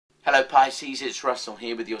Hello Pisces, it's Russell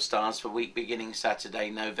here with your stars for week beginning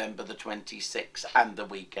Saturday, November the 26th and the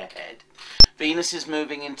week ahead. Venus is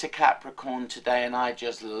moving into Capricorn today and I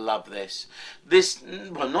just love this.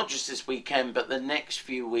 Well, not just this weekend, but the next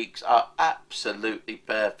few weeks are absolutely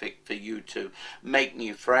perfect for you to make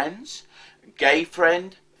new friends, gay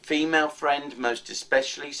friend, female friend most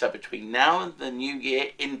especially. So between now and the new year,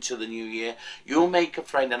 into the new year, you'll make a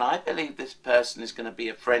friend, and I believe this person is going to be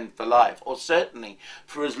a friend for life, or certainly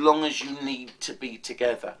for as long as you need to be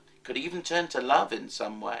together. Could even turn to love in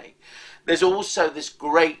some way. There's also this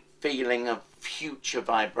great feeling of future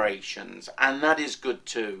vibrations, and that is good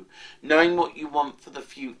too. Knowing what you want for the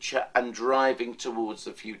future and driving towards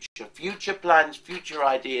the future. Future plans, future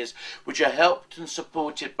ideas, which are helped and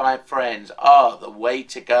supported by friends, are the way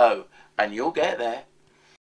to go, and you'll get there.